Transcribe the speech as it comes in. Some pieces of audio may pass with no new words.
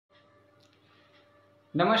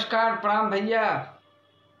नमस्कार प्रणाम भैया।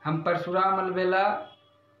 हम परशुराम अलबेला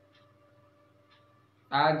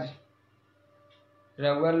आज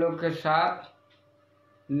रउआ लोग के साथ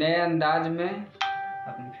नए अंदाज में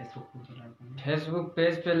अपने फेसबुक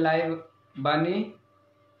पेज पे लाइव बनी।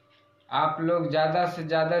 आप लोग ज़्यादा से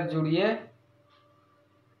ज़्यादा जुड़िए।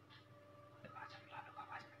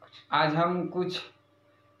 आज हम कुछ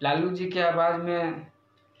लालू जी के आवाज़ में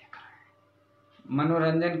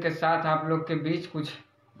मनोरंजन के साथ आप लोग के बीच कुछ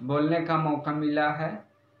बोलने का मौका मिला है।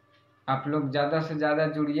 आप लोग ज़्यादा से ज़्यादा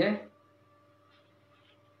जुड़िए,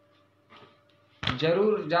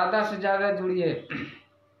 जरूर ज़्यादा से ज़्यादा जुड़िए।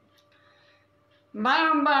 भाई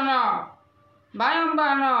हम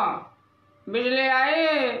बहनों, बिजली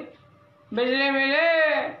आई, बिजली मिले।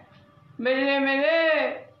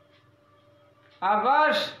 अब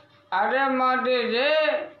बस अरे मोदी जी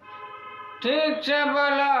ठीक से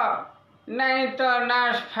बोलो, नहीं तो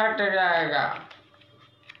नाश फट जाएगा।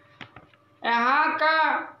 यहाँ का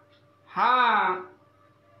हाँ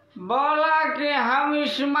बोला कि हम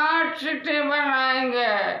स्मार्ट सिटी बनाएंगे।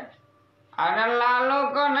 अरे लालू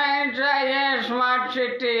को नहीं चाहिए स्मार्ट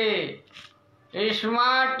सिटी,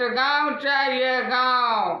 स्मार्ट गांव चाहिए,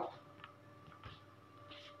 गांव।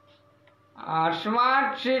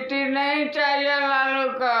 स्मार्ट सिटी नहीं चाहिए लालू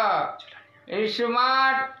को,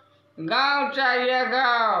 स्मार्ट गांव चाहिए,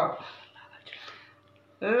 गांव।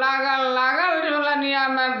 लागल झुलनिया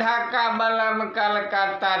में धक्का बलम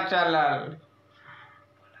कलकत्ता चलल।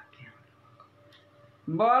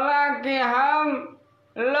 बोला कि हम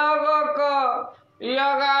लोगों को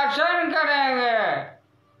योगासन करेंगे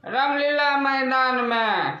रामलीला मैदान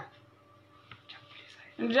में।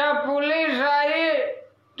 जब पुलिस आई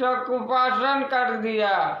तो कुपासन कर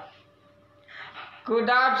दिया,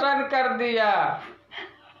 कुदासन कर दिया।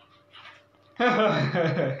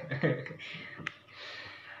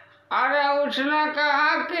 अरे उसने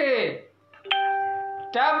कहा कि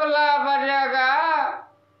तबला बजेगा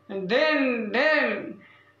दिन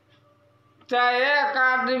तो एक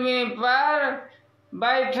आदमी पर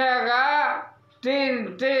बैठेगा 3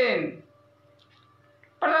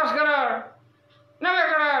 50 करोड़ 90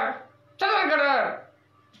 करोड़ 70 करोड़।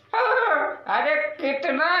 अरे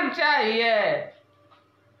कितना चाहिए?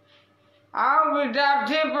 आओ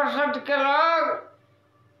विद्यार्थी परिषद के लोग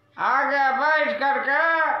आगे बैठ करके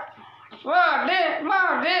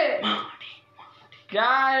मोदी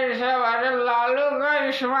क्या इसे अरे लालू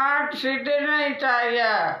को स्मार्ट सिटी नहीं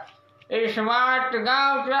चाहिए, स्मार्ट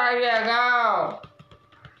गांव चाहिए, गांव।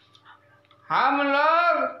 हम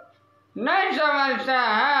लोग नहीं समझते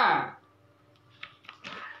हैं।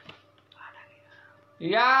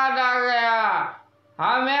 याद आ गया,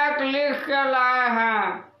 हम एक लिख के लाए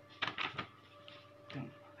हैं।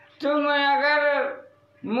 तुम अगर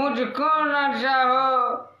मुझको न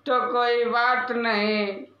चाहो तो कोई बात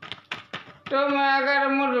नहीं, तुम अगर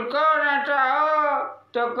मुझको न चाहो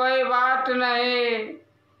तो कोई बात नहीं,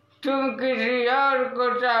 तुम किसी और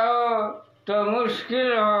को चाहो तो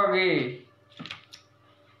मुश्किल होगी।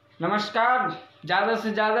 नमस्कार, ज़्यादा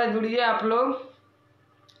से ज़्यादा जुड़िए आप लोग।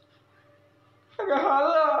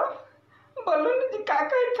 हेलो बोलो ना जी, क्या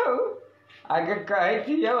कहते हो? आगे कहे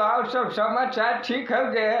थी अब आप सब समाचार ठीक हो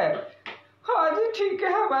गए? हाँ जी ठीक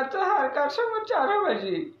है, हमारा तो हर का समाचार है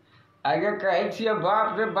भाजी। आगे कहे थी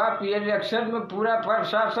बाप रे बाप, ये इलेक्शन में पूरा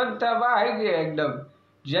प्रशासन तबाह है गया एकदम।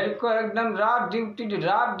 जिनको एकदम रात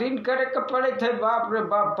दिन करे के पड़े थे, बाप रे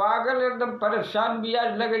बाप, पागल एकदम परेशान भी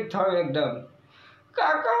आज लगे था एकदम।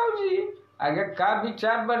 का कहो जी, आगे का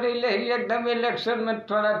विचार बनैले ही एकदम इलेक्शन में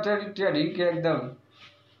थोड़ा टेढ़ी के एकदम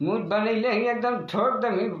मुँह बनैले ही एकदम ठोक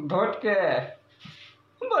दम ही वोट के।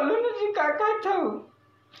 बोलो ना जी, का कहता हूँ।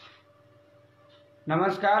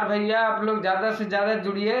 नमस्कार भैया, आप लोग ज़्यादा से ज़्यादा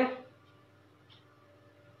जुड़िए।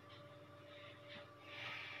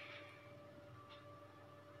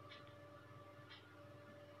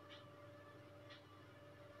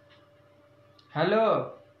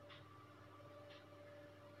 हेलो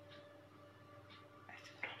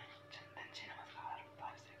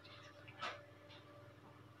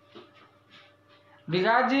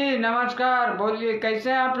विकास जी, नमस्कार। बोलिए,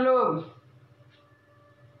 कैसे हैं आप लोग?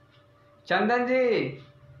 चंदन जी,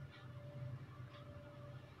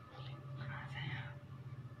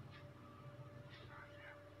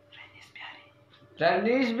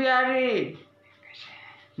 रजनीश बिहारी,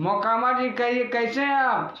 मोकामा जी, कहिए कैसे हैं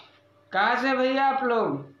आप? कहाँ से भैया आप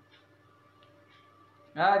लोग?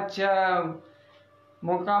 अच्छा,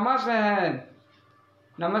 मोकामा से हैं।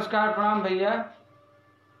 नमस्कार प्रणाम भैया।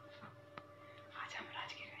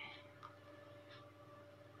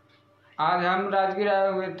 आज हम राजगीर आए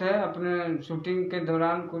हुए थे अपने शूटिंग के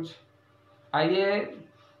दौरान। कुछ आइए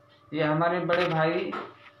ये हमारे बड़े भाई।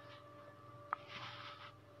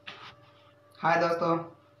 हाय दोस्तों।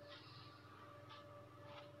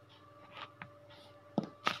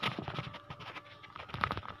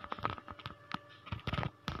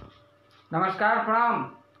 नमस्कार, प्रणाम।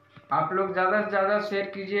 आप लोग ज़्यादा से ज़्यादा शेयर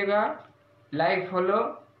कीजिएगा, लाइक फॉलो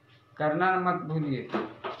करना मत भूलिए।